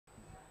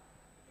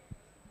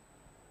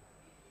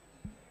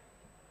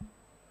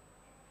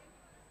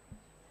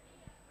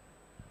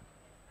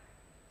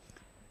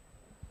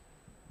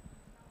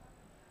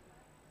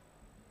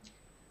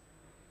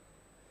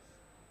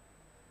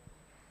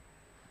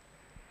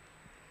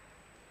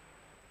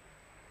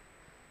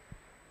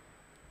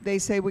they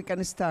say we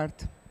can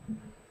start.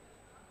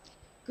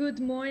 Good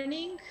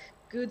morning,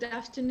 good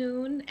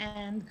afternoon,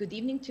 and good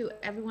evening to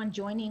everyone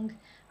joining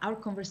our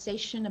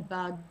conversation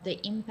about the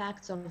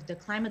impacts of the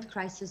climate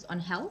crisis on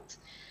health.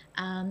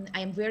 I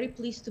am very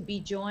pleased to be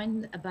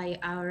joined by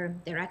our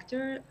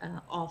Director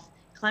of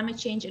Climate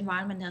Change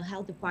Environment and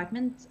Health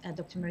Department,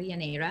 Dr. Maria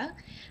Neira.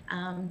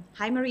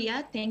 Hi,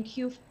 Maria. Thank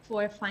you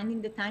for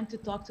finding the time to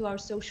talk to our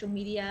social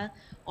media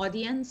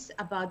audience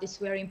about this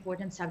very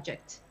important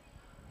subject.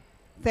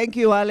 Thank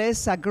you,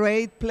 Alice. A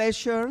great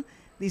pleasure.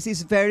 This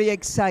is very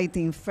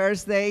exciting.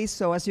 First day,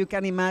 so as you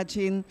can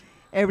imagine,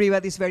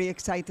 everybody's very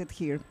excited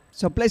here.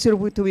 So pleasure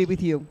to be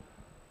with you.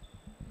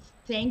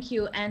 Thank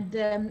you. And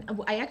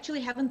I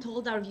actually haven't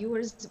told our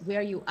viewers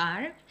where you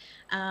are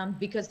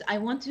because I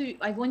want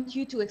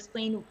you to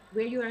explain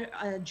where you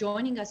are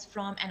joining us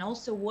from, and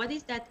also what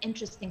is that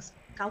interesting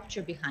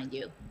sculpture behind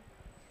you.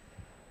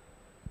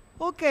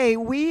 Okay,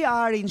 we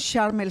are in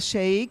Sharm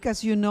el-Sheikh.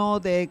 As you know,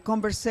 the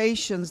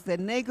conversations, the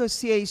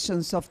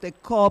negotiations of the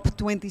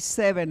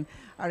COP27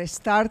 are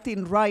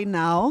starting right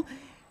now.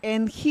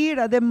 And here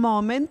at the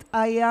moment,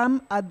 I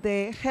am at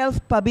the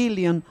Health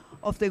Pavilion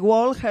of the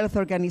World Health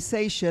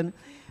Organization,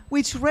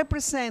 which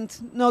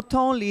represents not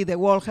only the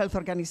World Health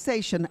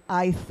Organization,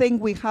 I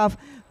think we have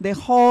the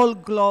whole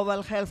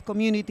global health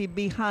community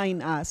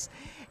behind us.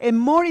 And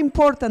more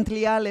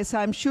importantly, Alice,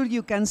 I'm sure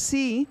you can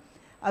see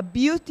a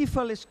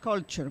beautiful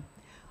sculpture.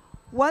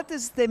 What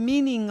is the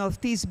meaning of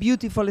this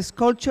beautiful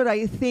sculpture?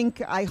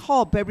 I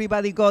hope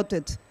everybody got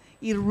it.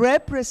 It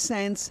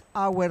represents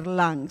our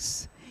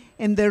lungs.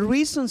 And the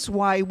reasons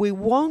why we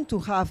want to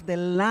have the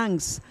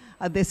lungs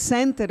at the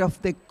center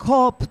of the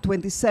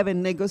COP27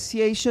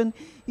 negotiation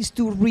is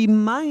to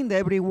remind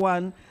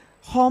everyone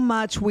how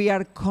much we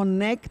are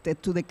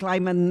connected to the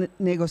climate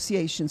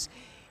negotiations.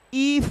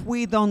 If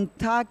we don't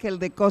tackle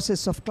the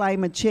causes of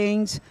climate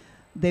change,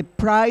 the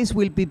price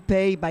will be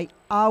paid by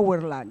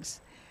our lungs.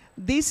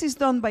 This is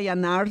done by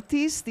an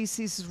artist. This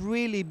is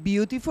really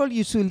beautiful.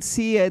 You should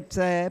see it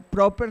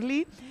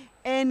properly.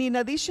 And in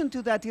addition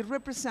to that, it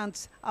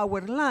represents our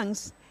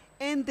lungs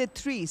and the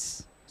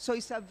trees. So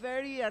it's a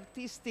very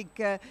artistic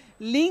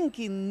link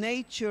in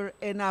nature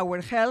and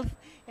our health.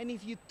 And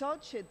if you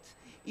touch it,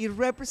 it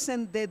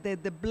represents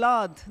the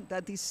blood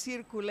that is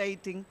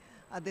circulating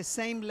at the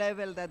same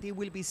level that it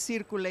will be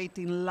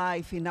circulating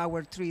life in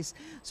our trees.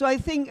 So I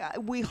think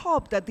we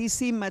hope that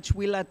this image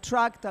will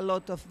attract a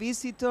lot of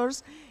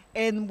visitors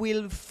and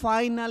will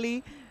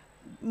finally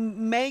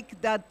make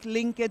that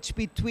linkage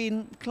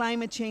between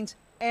climate change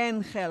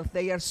and health.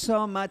 They are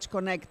so much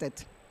connected.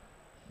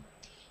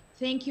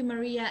 Thank you,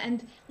 Maria.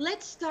 And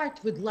let's start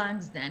with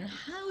lungs then.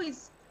 How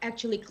is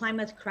actually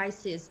climate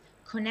crisis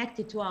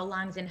connected to our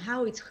lungs and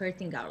how it's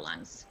hurting our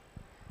lungs?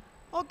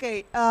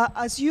 Okay,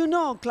 as you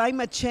know,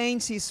 climate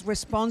change is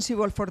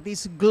responsible for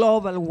this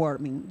global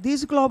warming.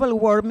 This global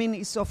warming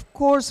is, of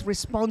course,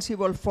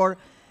 responsible for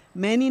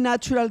many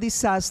natural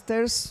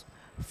disasters,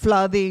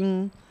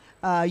 flooding.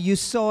 You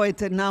saw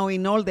it now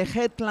in all the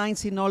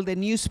headlines, in all the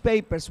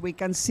newspapers. We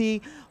can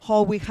see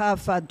how we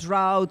have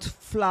drought,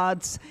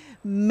 floods,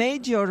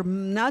 major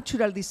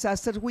natural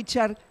disasters which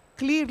are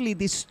clearly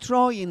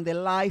destroying the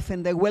life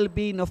and the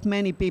well-being of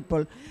many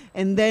people,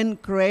 and then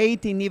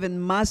creating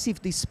even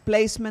massive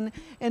displacement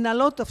and a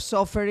lot of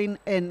suffering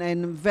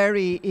and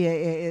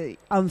very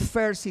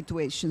unfair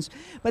situations.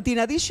 But in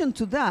addition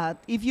to that,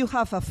 if you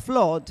have a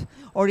flood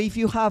or if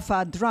you have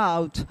a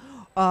drought,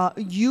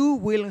 you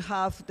will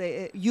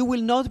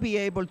not be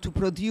able to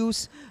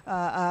produce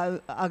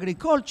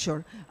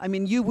agriculture. I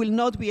mean, you will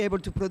not be able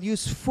to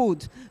produce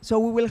food. So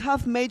we will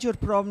have major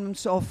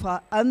problems of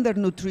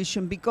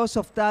undernutrition because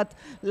of that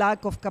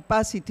lack of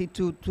capacity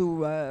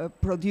to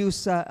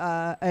produce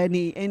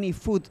any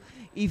food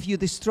if you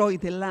destroy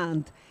the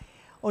land.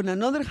 On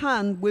another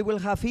hand, we will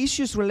have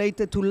issues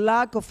related to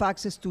lack of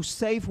access to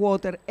safe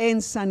water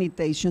and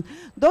sanitation.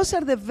 Those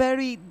are the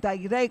very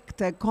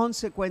direct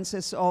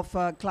consequences of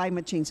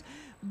climate change.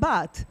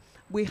 But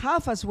we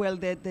have as well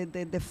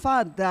the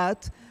fact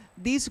that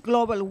this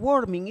global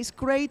warming is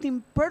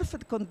creating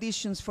perfect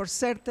conditions for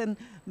certain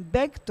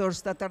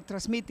vectors that are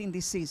transmitting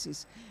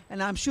diseases.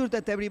 And I'm sure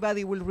that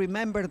everybody will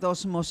remember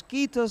those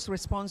mosquitoes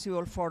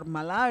responsible for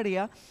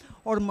malaria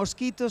or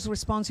mosquitoes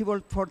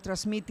responsible for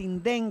transmitting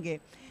dengue.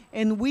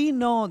 And we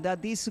know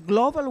that this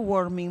global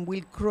warming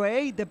will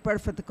create the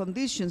perfect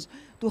conditions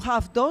to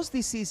have those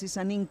diseases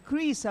and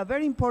increase, a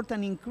very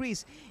important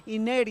increase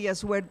in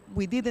areas where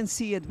we didn't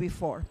see it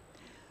before.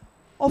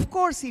 Of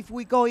course, if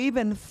we go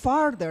even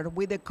further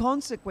with the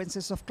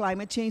consequences of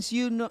climate change,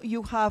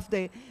 you have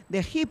the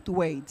heat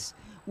waves.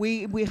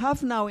 We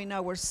have now in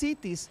our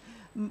cities,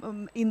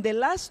 in the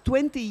last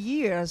 20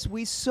 years,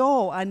 we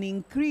saw an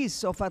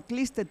increase of at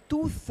least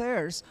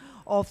 2/3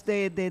 of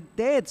the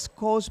deaths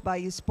caused by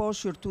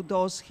exposure to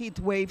those heat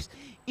waves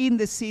in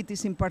the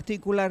cities in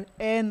particular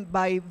and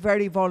by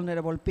very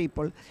vulnerable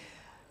people.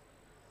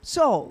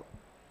 So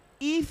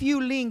if you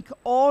link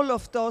all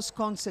of those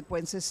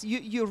consequences,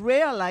 you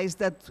realize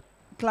that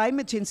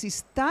climate change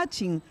is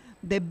touching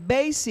the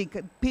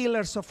basic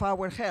pillars of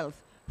our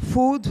health: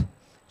 food,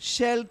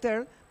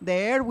 shelter, the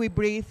air we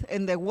breathe,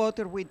 and the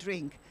water we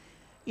drink.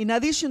 In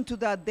addition to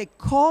that, the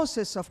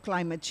causes of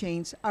climate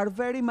change are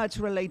very much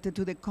related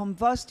to the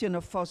combustion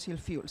of fossil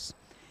fuels.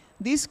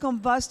 This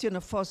combustion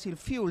of fossil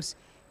fuels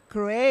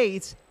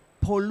creates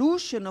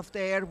pollution of the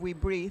air we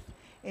breathe,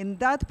 and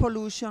that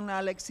pollution,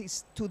 Alex,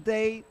 is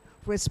today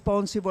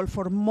responsible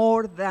for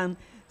more than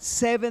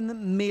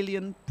 7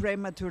 million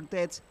premature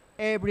deaths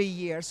every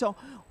year. So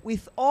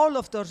with all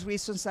of those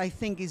reasons, I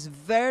think is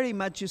very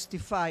much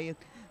justified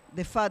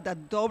the fact that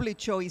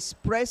WHO is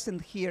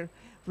present here,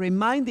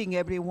 reminding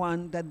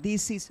everyone that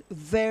this is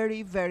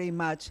very, very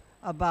much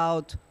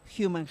about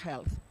human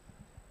health.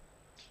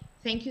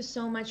 Thank you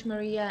so much,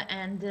 Maria,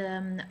 and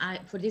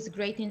for this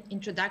great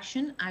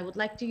introduction. I would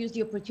like to use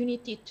the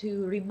opportunity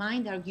to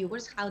remind our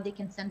viewers how they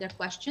can send their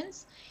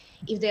questions.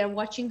 If they are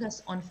watching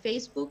us on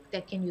Facebook,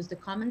 they can use the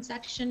comment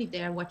section. If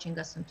they are watching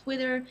us on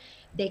Twitter,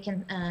 they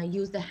can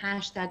use the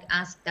hashtag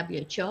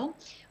AskWHO.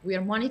 We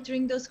are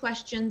monitoring those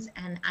questions,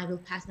 and I will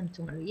pass them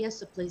to Maria,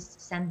 so please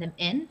send them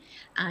in.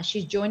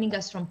 She's joining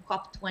us from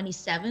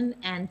COP27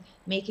 and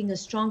making a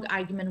strong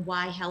argument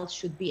why health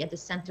should be at the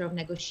center of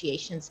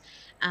negotiations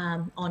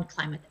on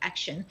climate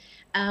action.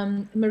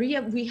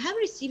 Maria, we have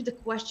received a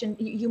question.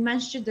 You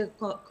mentioned the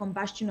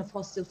combustion of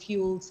fossil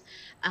fuels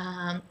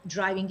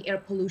driving air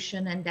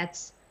pollution, and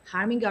that's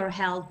harming our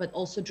health, but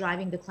also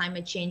driving the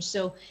climate change.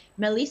 So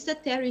Melissa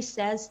Terry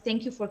says,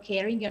 thank you for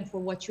caring and for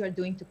what you are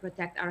doing to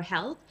protect our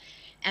health.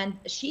 And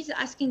she's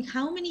asking,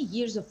 how many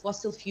years of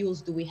fossil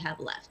fuels do we have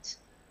left?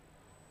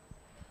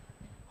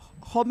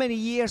 How many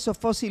years of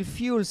fossil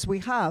fuels we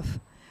have?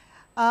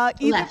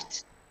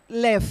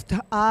 Left.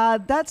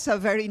 That's a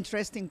very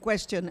interesting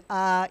question.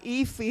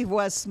 If it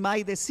was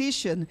my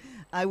decision,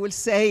 I would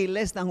say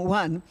less than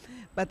one.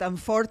 But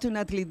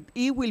unfortunately,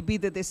 it will be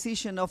the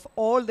decision of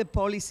all the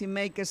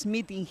policymakers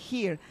meeting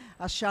here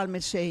at Sharm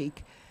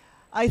el-Sheikh.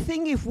 I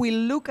think if we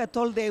look at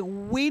all the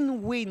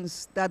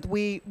win-wins that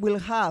we will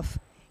have,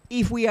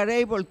 if we are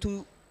able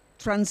to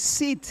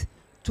transit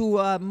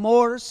to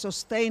more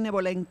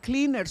sustainable and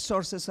cleaner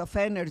sources of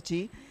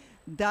energy,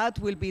 that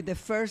will be the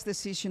first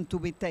decision to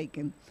be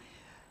taken.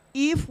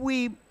 If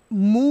we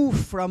move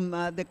from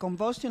the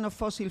combustion of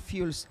fossil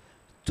fuels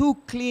to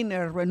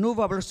cleaner,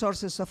 renewable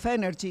sources of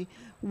energy,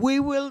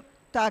 we will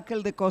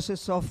tackle the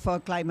causes of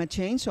climate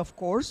change, of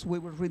course. We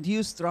will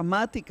reduce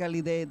dramatically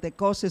the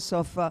causes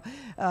of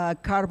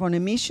carbon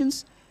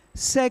emissions.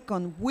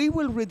 Second, we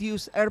will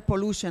reduce air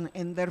pollution,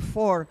 and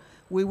therefore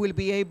we will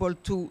be able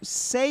to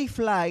save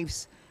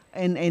lives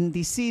and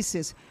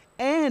diseases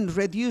and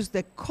reduce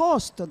the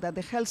cost that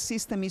the health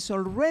system is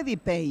already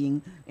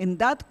paying. And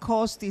that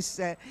cost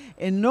is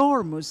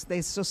enormous.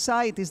 The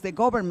societies, the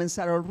governments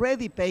are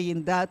already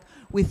paying that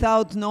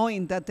without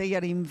knowing that they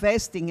are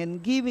investing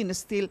and giving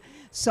still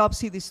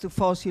subsidies to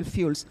fossil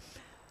fuels.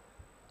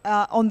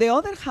 On the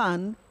other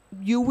hand,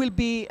 you will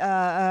be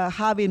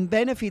having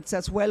benefits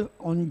as well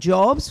on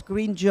jobs,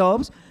 green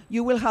jobs.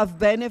 You will have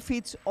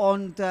benefits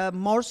on the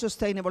more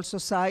sustainable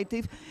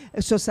societies,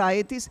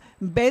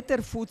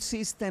 better food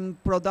system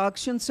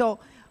production, so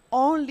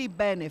only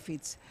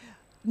benefits.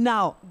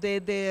 Now, the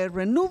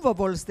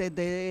renewables,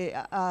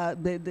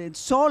 the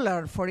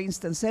solar, for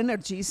instance,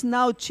 energy is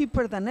now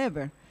cheaper than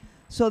ever.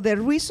 So the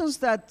reasons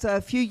that a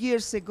few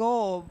years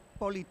ago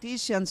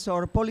politicians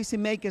or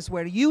policymakers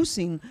were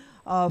using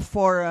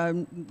for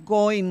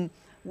going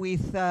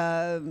with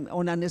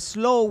on a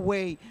slow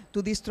way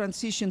to this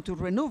transition to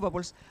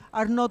renewables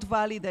are not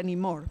valid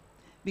anymore,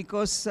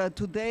 because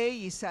today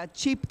is a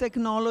cheap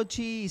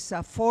technology, is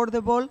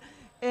affordable,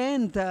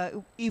 and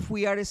if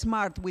we are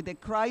smart with the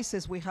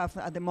crisis we have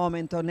at the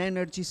moment on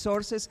energy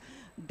sources,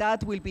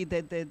 that will be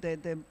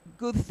the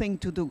good thing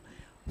to do.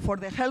 For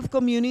the health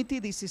community,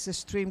 this is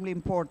extremely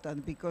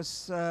important,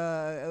 because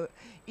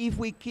if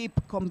we keep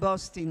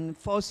combusting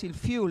fossil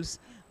fuels,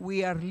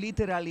 we are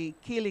literally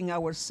killing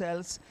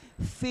ourselves,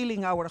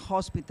 filling our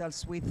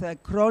hospitals with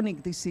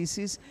chronic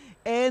diseases,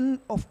 and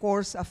of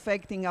course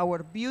affecting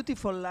our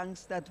beautiful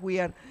lungs that we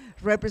are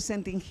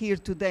representing here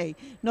today.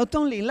 Not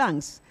only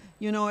lungs,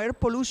 you know, air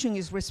pollution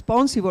is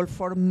responsible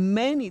for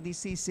many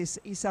diseases.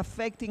 It's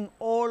affecting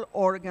all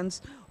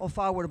organs of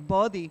our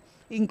body,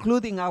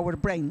 including our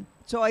brain.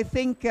 So I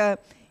think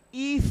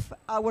if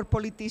our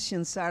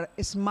politicians are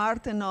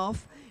smart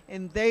enough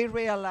and they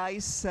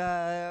realize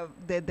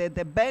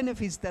the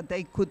benefits that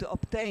they could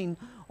obtain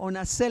on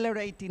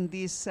accelerating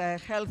this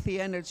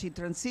healthy energy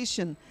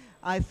transition,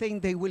 I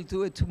think they will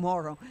do it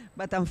tomorrow.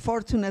 But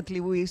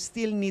unfortunately, we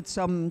still need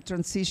some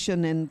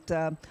transition, and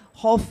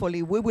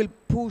hopefully we will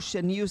push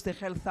and use the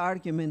health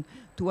argument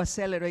to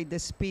accelerate the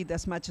speed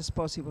as much as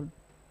possible.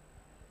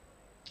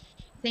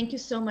 Thank you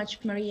so much,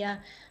 Maria.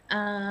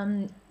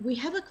 We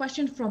have a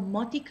question from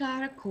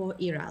Motikar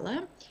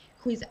Koirala,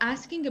 who is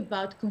asking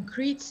about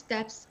concrete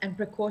steps and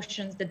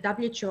precautions that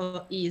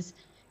WHO is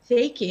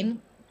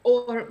taking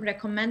or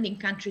recommending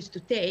countries to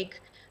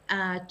take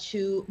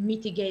to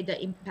mitigate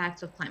the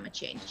impacts of climate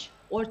change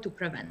or to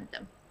prevent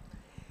them.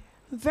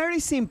 Very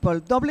simple.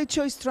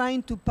 WHO is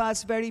trying to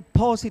pass very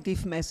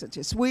positive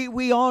messages.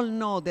 We all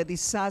know the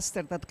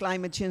disaster that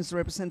climate change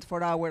represents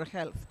for our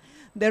health.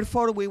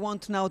 Therefore, we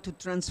want now to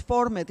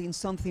transform it in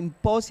something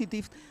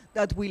positive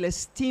that will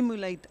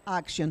stimulate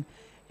action.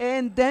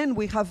 And then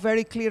we have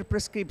very clear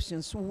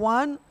prescriptions.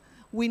 One,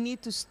 we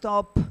need to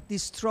stop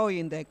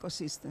destroying the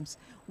ecosystems.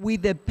 We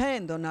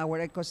depend on our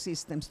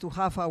ecosystems to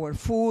have our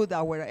food,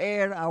 our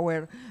air,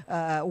 our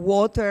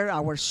water,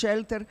 our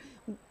shelter,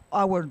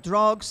 our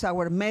drugs,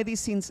 our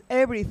medicines,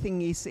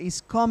 everything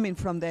is coming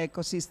from the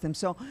ecosystem.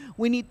 So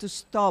we need to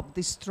stop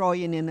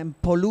destroying it and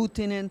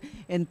polluting it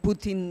and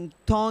putting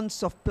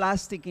tons of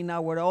plastic in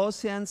our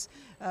oceans.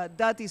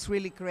 That is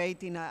really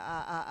creating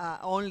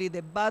only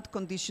the bad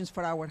conditions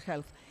for our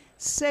health.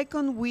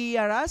 Second, we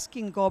are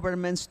asking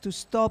governments to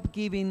stop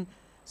giving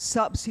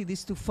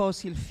subsidies to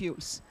fossil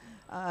fuels.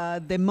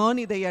 The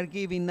money they are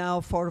giving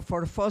now for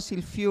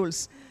fossil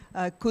fuels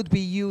could be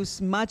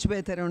used much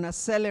better on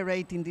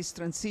accelerating this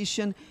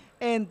transition,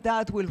 and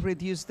that will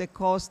reduce the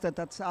cost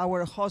that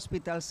our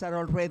hospitals are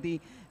already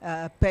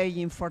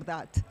paying for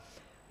that.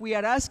 We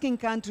are asking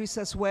countries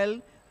as well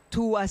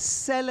to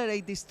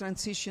accelerate this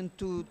transition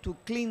to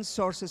clean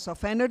sources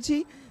of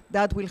energy.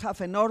 That will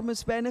have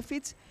enormous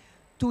benefits,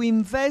 to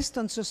invest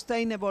on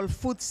sustainable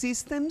food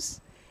systems,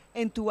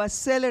 and to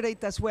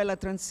accelerate as well a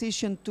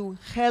transition to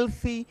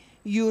healthy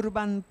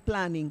urban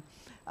planning.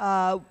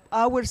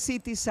 Our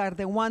cities are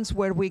the ones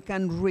where we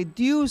can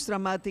reduce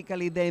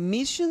dramatically the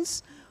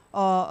emissions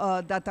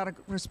that are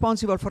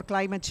responsible for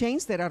climate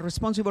change. They are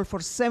responsible for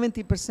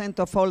 70%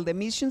 of all the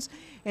emissions,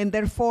 and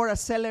therefore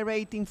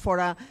accelerating for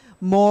a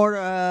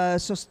more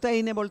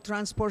sustainable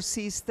transport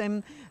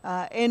system,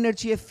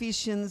 energy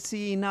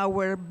efficiency in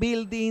our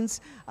buildings,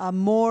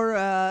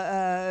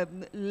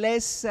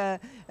 less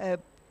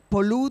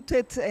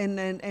polluted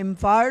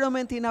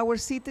environment in our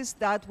cities.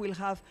 That will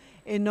have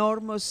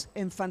enormous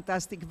and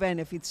fantastic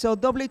benefits. So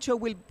WHO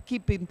will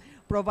keep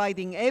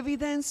providing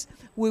evidence.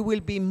 We will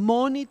be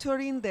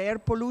monitoring the air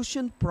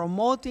pollution,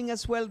 promoting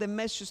as well the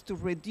measures to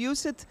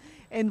reduce it,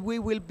 and we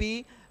will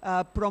be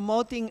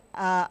promoting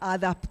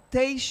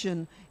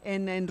adaptation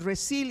and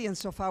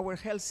resilience of our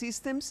health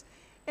systems.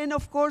 And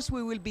of course,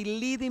 we will be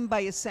leading by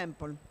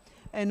example.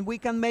 And we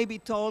can maybe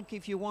talk,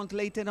 if you want,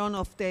 later on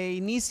of the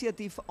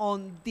initiative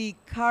on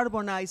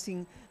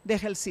decarbonizing the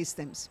health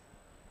systems.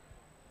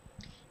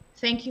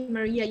 Thank you,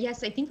 Maria.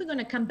 Yes, I think we're going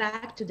to come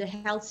back to the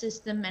health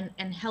system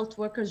and health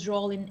workers'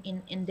 role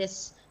in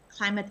this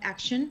climate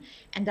action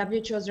and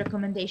WHO's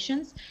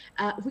recommendations.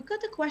 We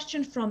got a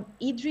question from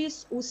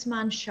Idris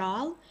Usman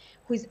Shal,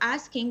 who is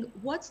asking,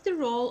 what's the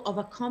role of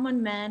a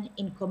common man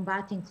in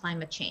combating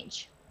climate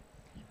change?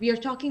 We're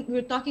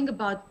talking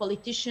about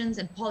politicians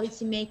and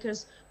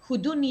policymakers who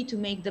do need to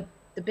make the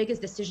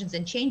biggest decisions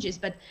and changes,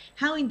 but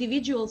how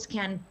individuals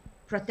can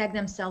protect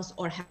themselves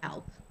or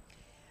help?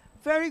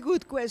 Very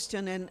good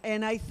question,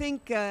 and I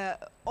think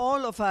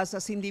all of us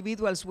as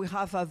individuals, we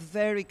have a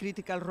very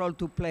critical role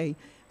to play.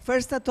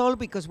 First of all,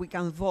 because we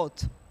can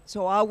vote.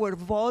 So our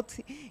vote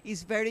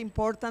is very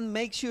important.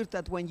 Make sure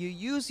that when you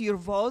use your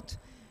vote,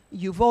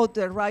 you vote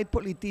the right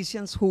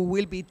politicians who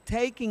will be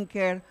taking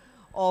care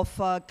of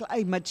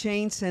climate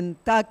change and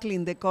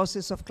tackling the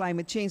causes of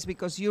climate change,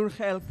 because your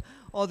health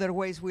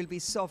otherwise will be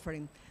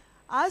suffering.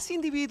 As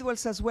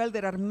individuals as well,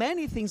 there are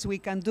many things we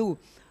can do.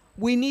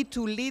 We need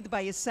to lead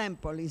by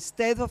example.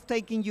 Instead of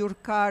taking your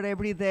car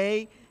every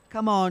day,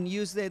 come on,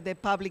 use the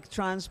public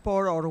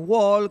transport or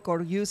walk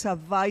or use a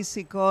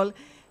bicycle.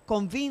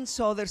 Convince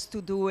others to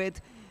do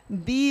it.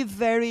 Be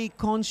very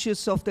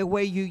conscious of the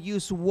way you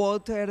use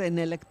water and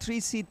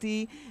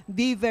electricity.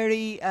 Be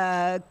very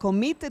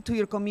committed to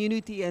your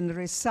community and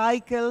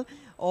recycle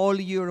all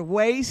your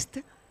waste.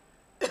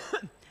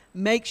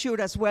 Make sure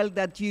as well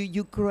that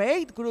you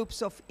create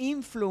groups of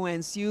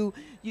influence.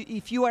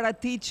 If you are a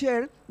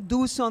teacher,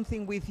 do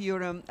something with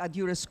at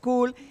your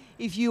school.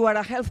 If you are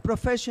a health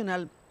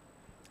professional,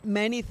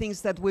 many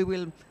things that we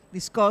will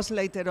discuss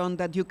later on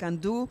that you can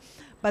do,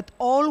 but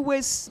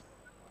always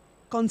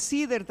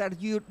consider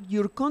that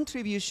your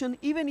contribution,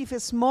 even if a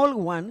small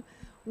one,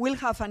 will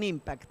have an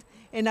impact.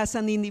 And as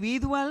an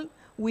individual,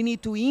 we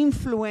need to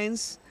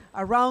influence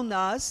around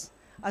us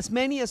as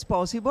many as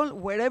possible.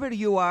 Wherever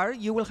you are,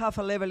 you will have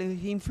a level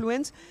of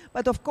influence,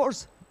 but of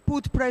course,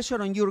 put pressure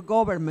on your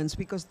governments,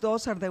 because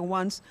those are the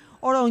ones,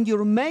 or on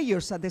your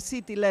mayors at the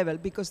city level,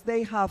 because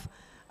they have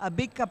a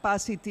big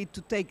capacity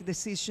to take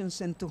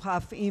decisions and to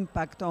have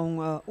impact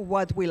on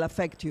what will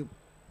affect you.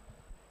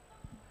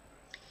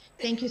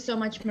 Thank you so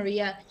much,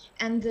 Maria.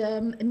 And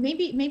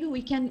maybe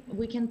we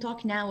can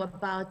talk now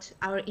about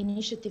our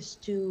initiatives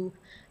to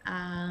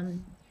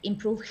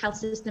improve health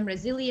system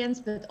resilience,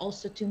 but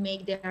also to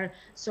make their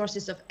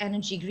sources of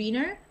energy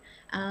greener.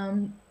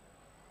 Can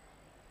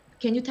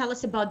you tell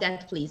us about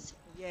that, please?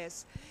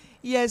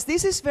 Yes,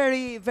 this is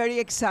very, very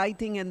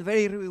exciting and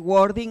very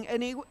rewarding,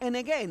 and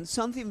again,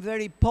 something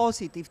very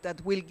positive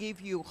that will give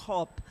you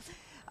hope.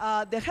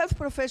 The health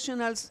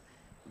professionals,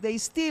 we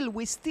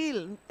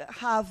still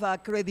have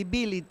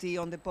credibility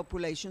on the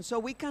population, so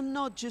we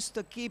cannot just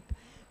keep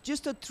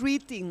just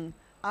treating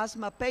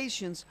asthma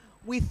patients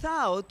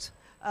without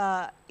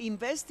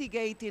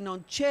investigating or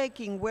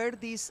checking where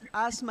this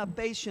asthma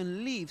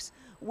patient lives,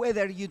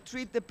 whether you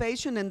treat the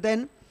patient and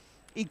then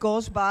it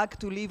goes back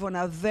to live on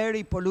a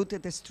very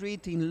polluted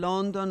street in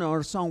London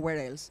or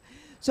somewhere else.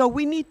 So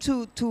we need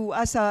to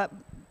as a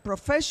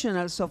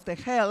professionals of the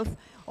health,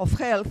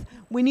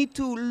 we need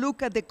to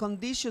look at the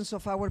conditions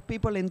of our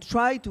people and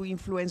try to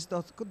influence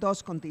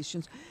those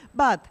conditions.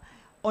 But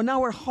on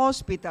our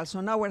hospitals,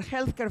 on our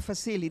healthcare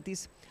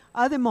facilities,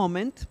 at the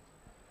moment,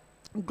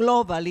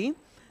 globally,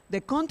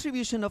 the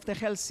contribution of the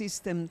health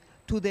system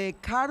to the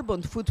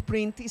carbon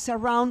footprint is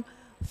around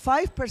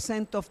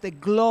 5% of the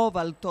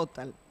global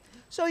total.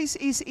 So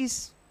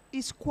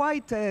it's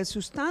quite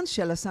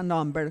substantial as a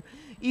number.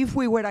 If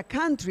we were a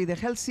country, the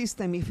health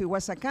system, if it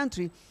was a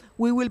country,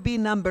 we will be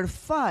number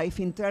 5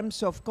 in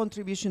terms of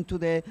contribution to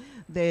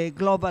the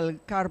global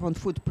carbon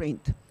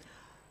footprint.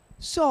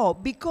 So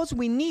because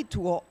we need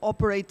to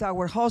operate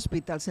our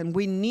hospitals and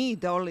we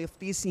need all of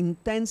this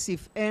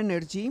intensive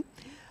energy,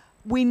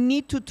 we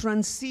need to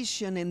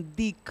transition and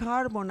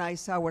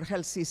decarbonize our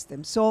health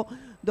system. So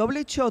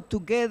WHO,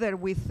 together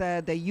with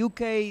the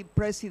UK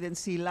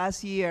presidency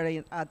last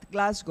year at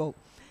Glasgow,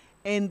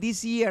 and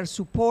this year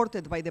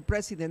supported by the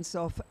presidents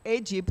of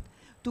Egypt,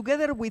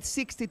 together with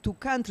 62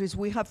 countries,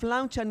 we have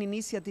launched an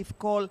initiative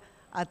called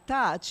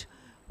ATTACH,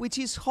 which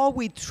is how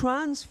we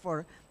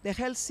transfer the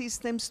health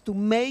systems to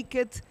make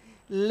it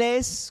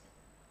less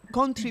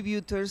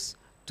contributors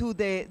to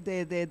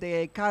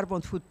the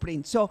carbon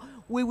footprint. So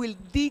we will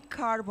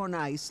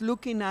decarbonize,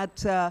 looking at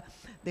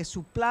the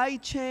supply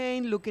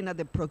chain, looking at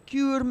the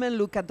procurement,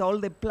 look at all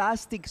the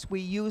plastics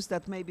we use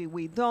that maybe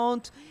we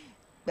don't,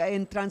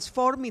 and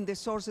transforming the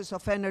sources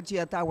of energy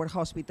at our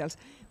hospitals.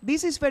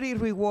 This is very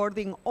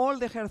rewarding. All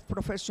the health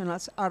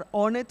professionals are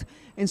on it,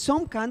 and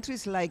some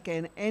countries like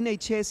an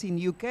NHS in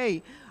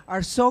UK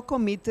are so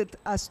committed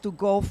as to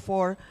go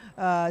for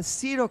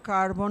zero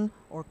carbon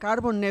or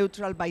carbon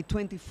neutral by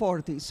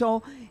 2040.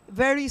 So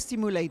very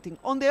stimulating.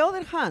 On the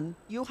other hand,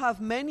 you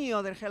have many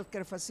other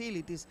healthcare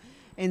facilities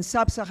in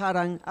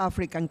sub-Saharan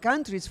African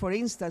countries, for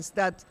instance,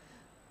 that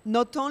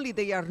not only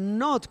they are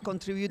not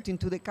contributing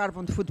to the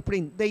carbon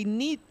footprint, they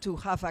need to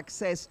have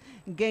access,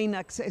 gain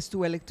access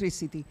to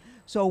electricity.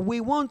 So we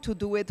want to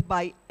do it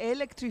by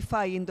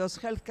electrifying those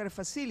healthcare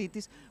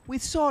facilities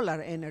with solar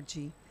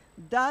energy.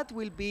 That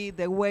will be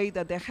the way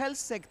that the health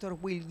sector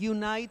will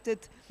unite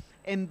it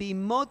and be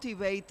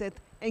motivated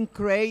and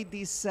create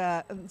these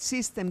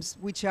systems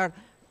which are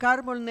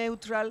carbon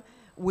neutral,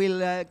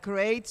 will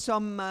create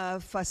some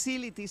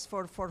facilities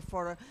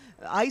for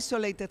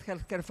isolated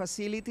healthcare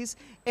facilities,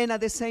 and at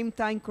the same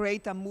time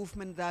create a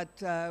movement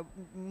that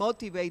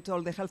motivate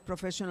all the health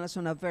professionals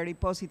in a very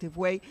positive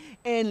way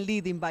and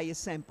leading by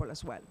example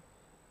as well.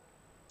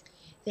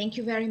 Thank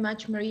you very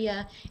much,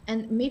 Maria.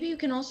 And maybe you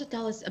can also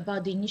tell us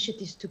about the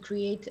initiatives to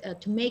create,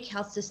 to make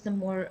health system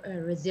more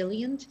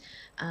resilient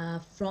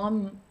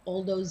from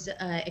all those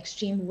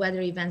extreme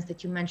weather events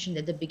that you mentioned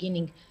at the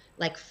beginning,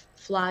 like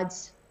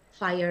floods,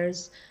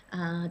 fires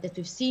that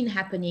we've seen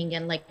happening,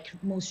 and like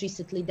most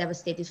recently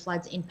devastated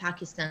floods in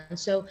Pakistan.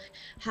 So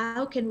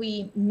how can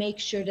we make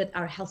sure that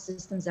our health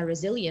systems are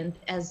resilient,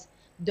 as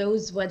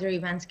those weather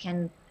events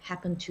can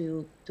happen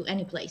to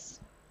any place?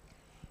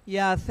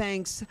 Yeah,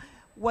 thanks.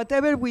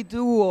 Whatever we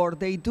do or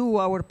they do,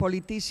 our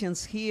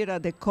politicians here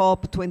at the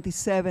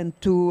COP27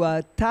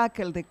 to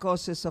tackle the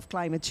causes of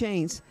climate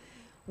change,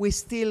 we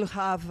still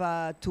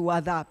have to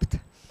adapt.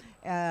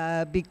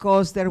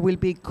 Because there will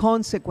be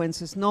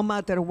consequences no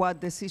matter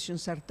what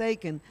decisions are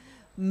taken.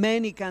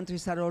 Many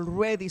countries are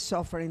already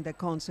suffering the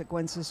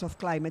consequences of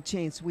climate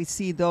change. We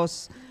see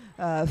those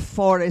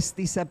forests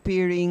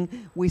disappearing,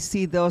 we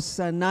see those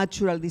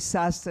natural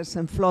disasters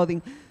and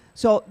flooding.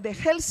 So the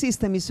health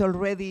system is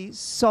already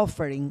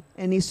suffering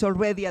and is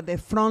already at the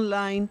front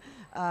line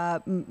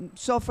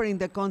suffering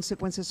the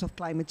consequences of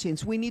climate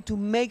change. We need to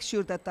make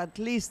sure that at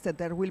least that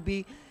there will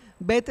be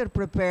better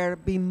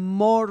prepared, be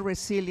more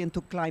resilient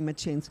to climate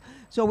change.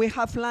 So we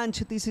have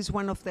launched, this is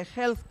one of the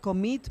health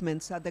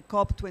commitments at the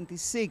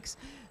COP26,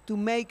 to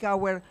make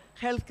our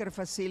healthcare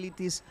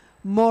facilities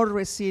more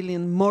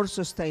resilient, more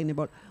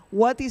sustainable.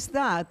 What is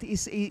that?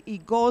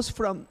 It goes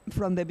from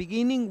the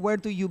beginning, where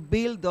do you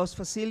build those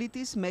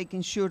facilities,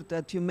 making sure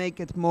that you make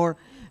it more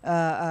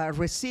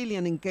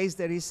resilient in case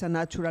there is a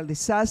natural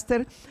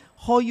disaster,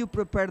 how you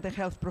prepare the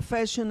health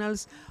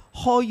professionals,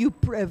 how you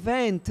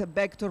prevent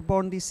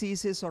vector-borne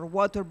diseases or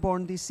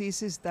waterborne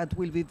diseases that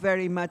will be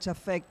very much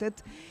affected,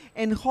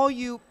 and how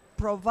you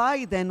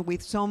provide them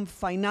with some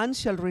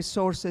financial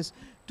resources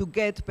to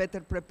get better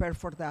prepared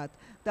for that.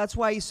 That's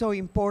why it's so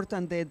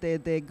important that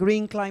the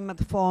Green Climate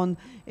Fund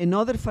and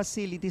other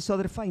facilities,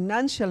 other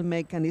financial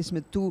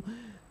mechanisms to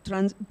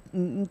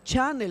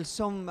channel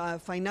some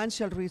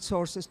financial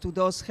resources to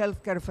those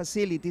healthcare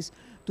facilities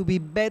to be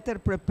better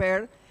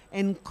prepared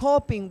and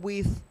coping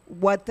with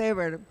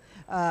whatever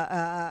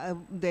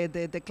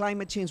the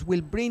climate change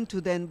will bring to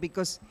them,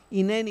 because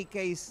in any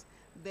case,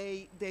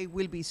 they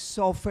will be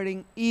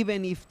suffering.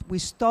 Even if we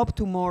stop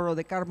tomorrow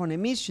the carbon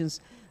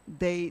emissions,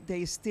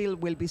 they still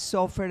will be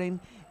suffering,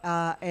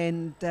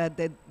 and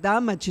the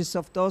damages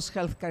of those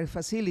healthcare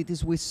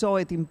facilities, we saw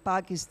it in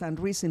Pakistan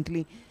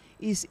recently,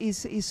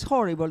 is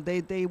horrible.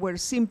 They were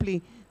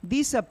simply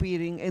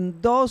disappearing,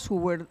 and those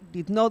who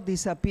did not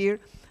disappear,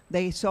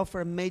 they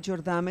suffer major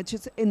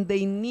damages, and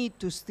they need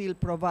to still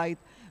provide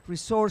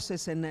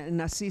resources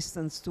and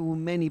assistance to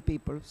many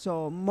people.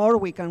 So more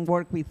we can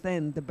work with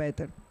them, the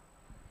better.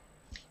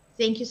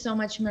 Thank you so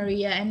much,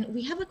 Maria. And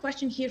we have a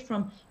question here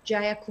from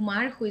Jaya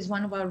Kumar, who is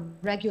one of our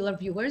regular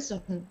viewers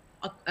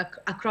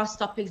across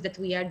topics that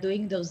we are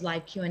doing those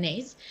live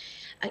Q&As.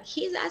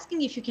 He's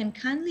asking if you can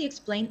kindly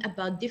explain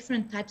about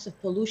different types of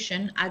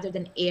pollution other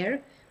than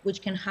air,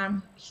 which can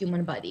harm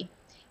human body.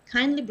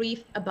 Kindly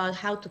brief about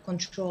how to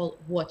control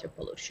water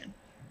pollution.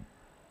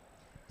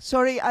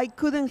 Sorry, I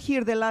couldn't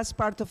hear the last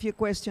part of your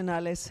question,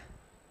 Alice.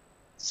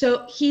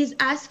 So he's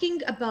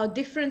asking about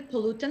different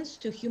pollutants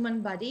to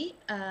human body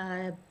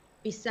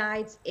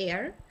besides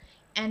air,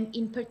 and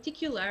in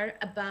particular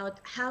about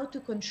how to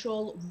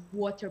control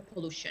water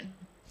pollution.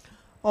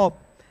 Oh,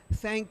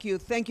 thank you.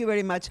 Thank you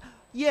very much.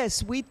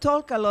 Yes, we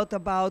talk a lot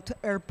about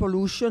air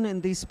pollution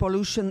and these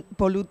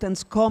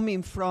pollutants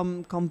coming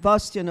from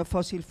combustion of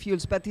fossil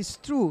fuels, but it's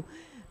true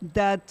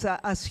that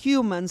as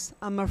humans,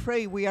 I'm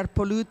afraid we are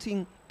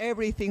polluting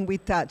everything we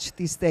touch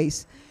these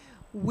days.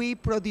 We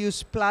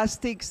produce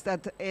plastics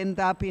that end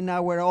up in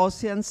our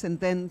oceans, and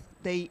then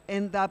they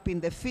end up in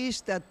the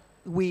fish that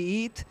we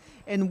eat,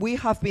 and we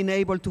have been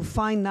able to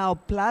find now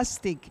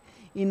plastic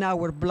in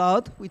our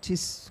blood, which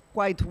is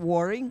quite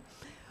worrying.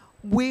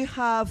 We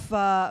have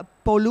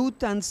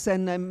pollutants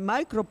and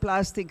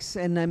microplastics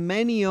and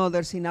many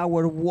others in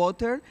our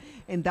water,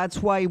 and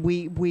that's why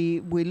we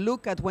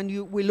look at,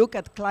 when we look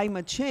at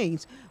climate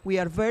change, we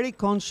are very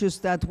conscious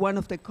that one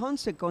of the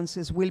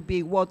consequences will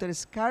be water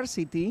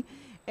scarcity,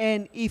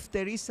 and if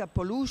there is a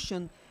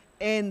pollution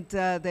and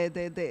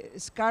the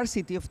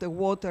scarcity of the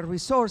water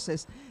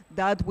resources,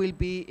 that will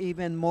be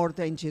even more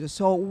dangerous.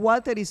 So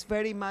water is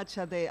very much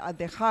at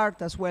the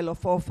heart as well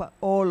of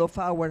all of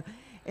our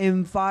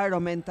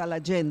environmental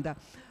agenda.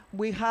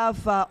 We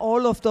have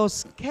all of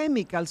those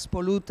chemicals,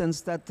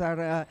 pollutants that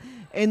are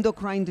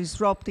endocrine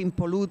disrupting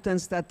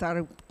pollutants that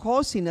are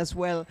causing as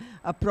well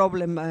a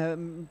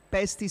problem,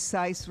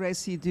 pesticides,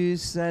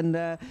 residues,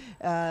 and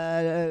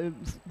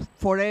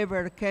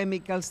forever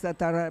chemicals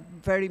that are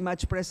very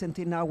much present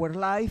in our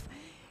life.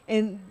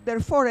 And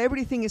therefore,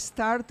 everything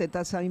started,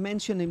 as I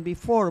mentioned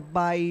before,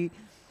 by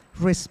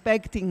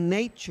respecting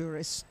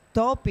nature,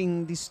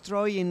 stopping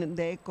destroying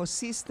the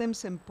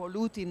ecosystems and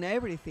polluting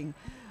everything.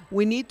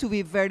 We need to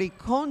be very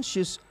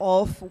conscious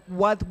of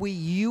what we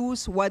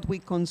use, what we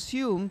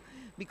consume,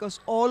 because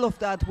all of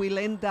that will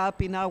end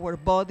up in our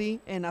body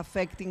and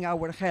affecting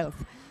our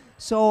health.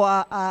 So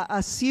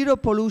a zero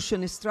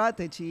pollution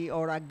strategy,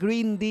 or a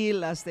Green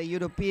Deal, as the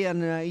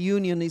European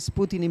Union is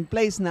putting in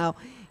place now,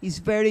 is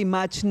very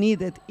much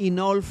needed in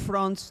all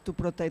fronts to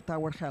protect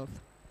our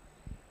health.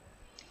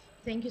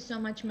 Thank you so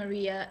much,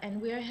 Maria.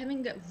 And we are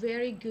having a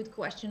very good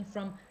question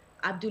from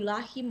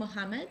Abdullahi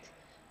Mohammed.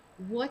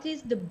 What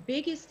is the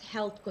biggest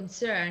health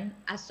concern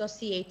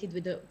associated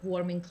with the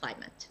warming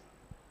climate?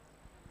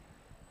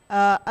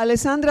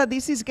 Alessandra,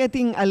 this is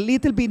getting a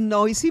little bit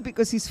noisy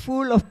because it's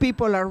full of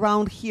people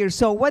around here.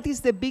 So what is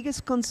the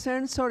biggest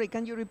concern? Sorry,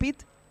 can you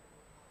repeat?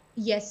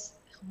 Yes.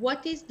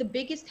 What is the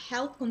biggest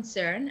health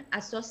concern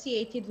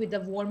associated with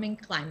the warming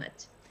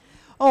climate?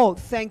 Oh,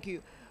 thank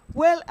you.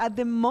 Well, at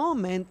the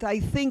moment,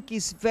 I think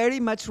it's very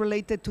much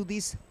related to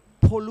this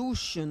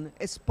pollution,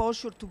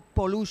 exposure to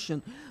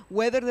pollution,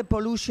 whether the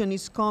pollution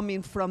is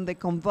coming from the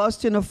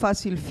combustion of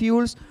fossil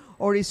fuels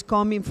or is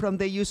coming from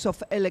the use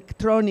of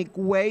electronic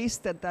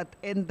waste that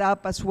end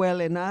up as well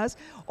in us,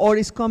 or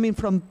is coming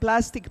from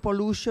plastic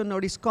pollution,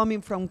 or is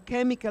coming from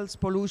chemicals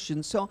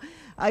pollution. So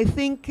I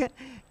think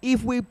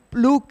if we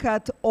look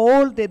at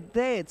all the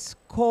deaths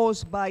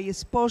caused by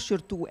exposure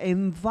to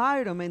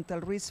environmental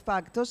risk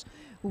factors,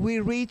 we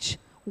reach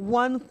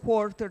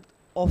 1/4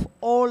 of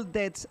all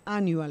deaths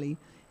annually,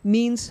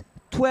 means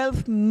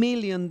 12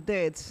 million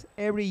deaths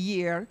every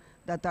year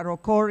that are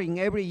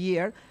occurring every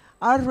year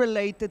are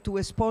related to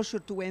exposure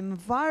to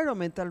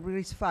environmental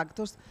risk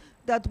factors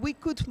that we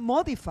could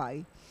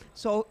modify.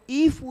 So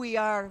if we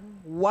are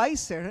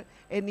wiser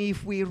and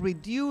if we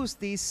reduce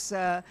this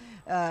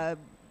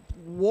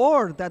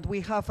war that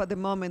we have at the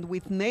moment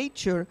with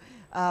nature,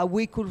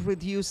 we could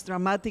reduce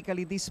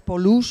dramatically this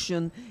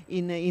pollution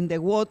in the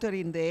water,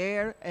 in the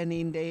air, and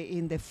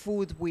in the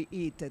food we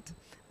eat.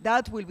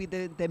 That will be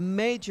the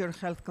major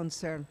health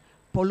concern: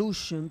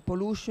 pollution,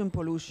 pollution,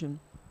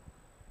 pollution.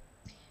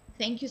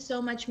 Thank you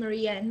so much,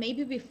 Maria. And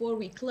maybe before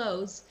we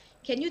close,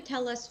 can you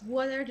tell us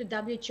what are the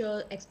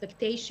WHO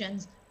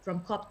expectations from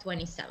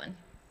COP27?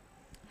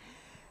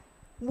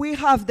 We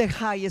have the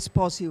highest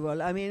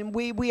possible. I mean,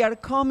 we are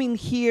coming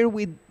here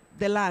with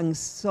the lungs.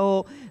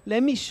 So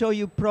let me show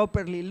you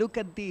properly. Look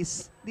at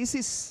this.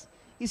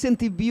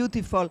 Isn't it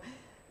beautiful?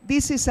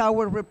 This is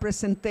our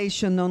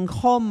representation on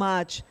how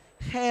much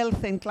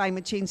health and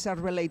climate change are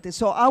related.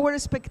 So our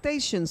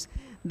expectations,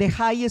 the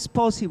highest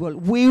possible.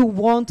 We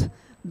want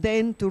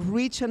then to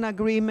reach an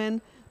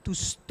agreement to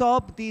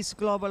stop this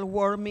global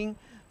warming,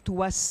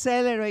 to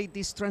accelerate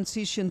this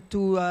transition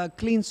to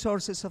clean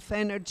sources of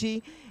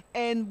energy,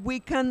 and we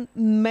can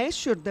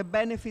measure the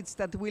benefits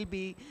that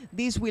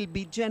this will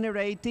be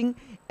generating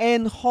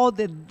and how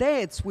the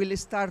deaths will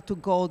start to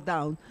go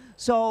down.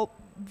 So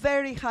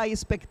very high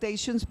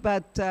expectations,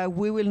 but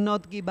we will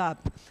not give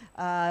up.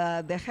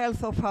 The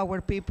health of our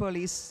people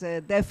is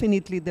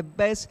definitely the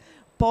best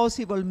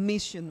possible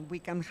mission we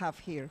can have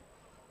here.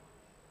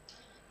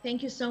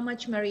 Thank you so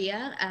much,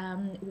 Maria.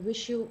 We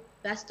wish you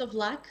best of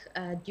luck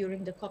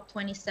during the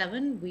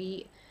COP27.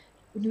 We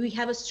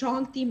have a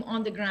strong team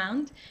on the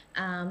ground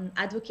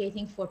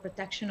advocating for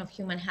protection of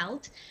human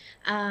health.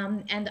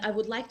 And I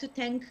would like to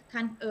thank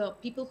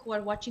people who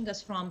are watching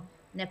us from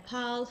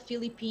Nepal,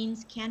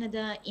 Philippines,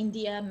 Canada,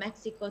 India,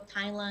 Mexico,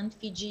 Thailand,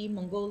 Fiji,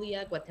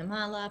 Mongolia,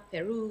 Guatemala,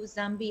 Peru,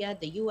 Zambia,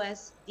 the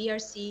US,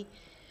 DRC,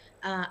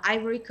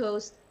 Ivory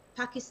Coast,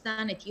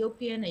 Pakistan,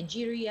 Ethiopia,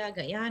 Nigeria,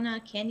 Guyana,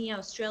 Kenya,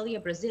 Australia,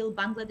 Brazil,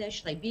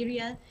 Bangladesh,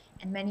 Liberia,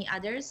 and many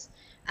others.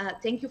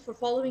 Thank you for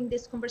following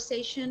this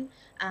conversation.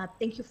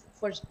 Thank you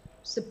for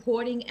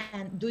supporting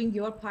and doing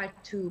your part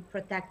to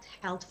protect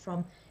health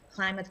from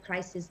climate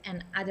crisis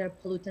and other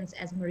pollutants,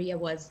 as Maria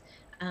was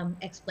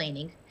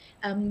explaining.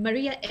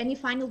 Maria, any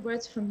final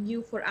words from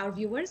you for our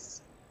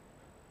viewers?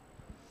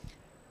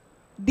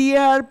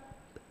 Dear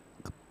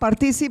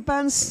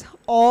participants,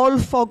 all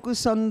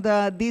focus on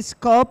this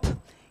COP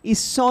is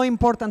so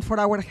important for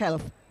our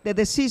health. The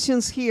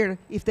decisions here,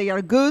 if they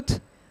are good,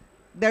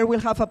 they will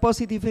have a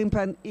positive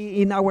impact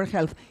in our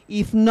health.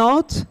 If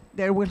not,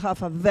 they will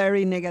have a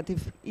very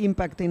negative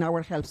impact in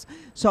our health.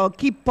 So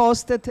keep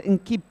posted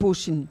and keep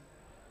pushing.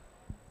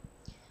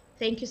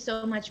 Thank you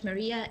so much,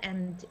 Maria.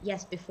 And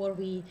yes, before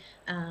we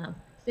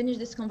finish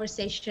this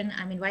conversation,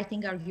 I'm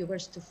inviting our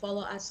viewers to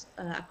follow us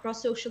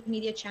across social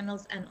media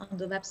channels and on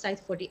the website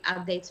for the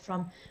updates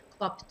from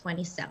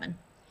COP27.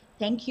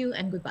 Thank you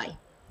and goodbye.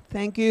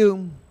 Thank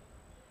you.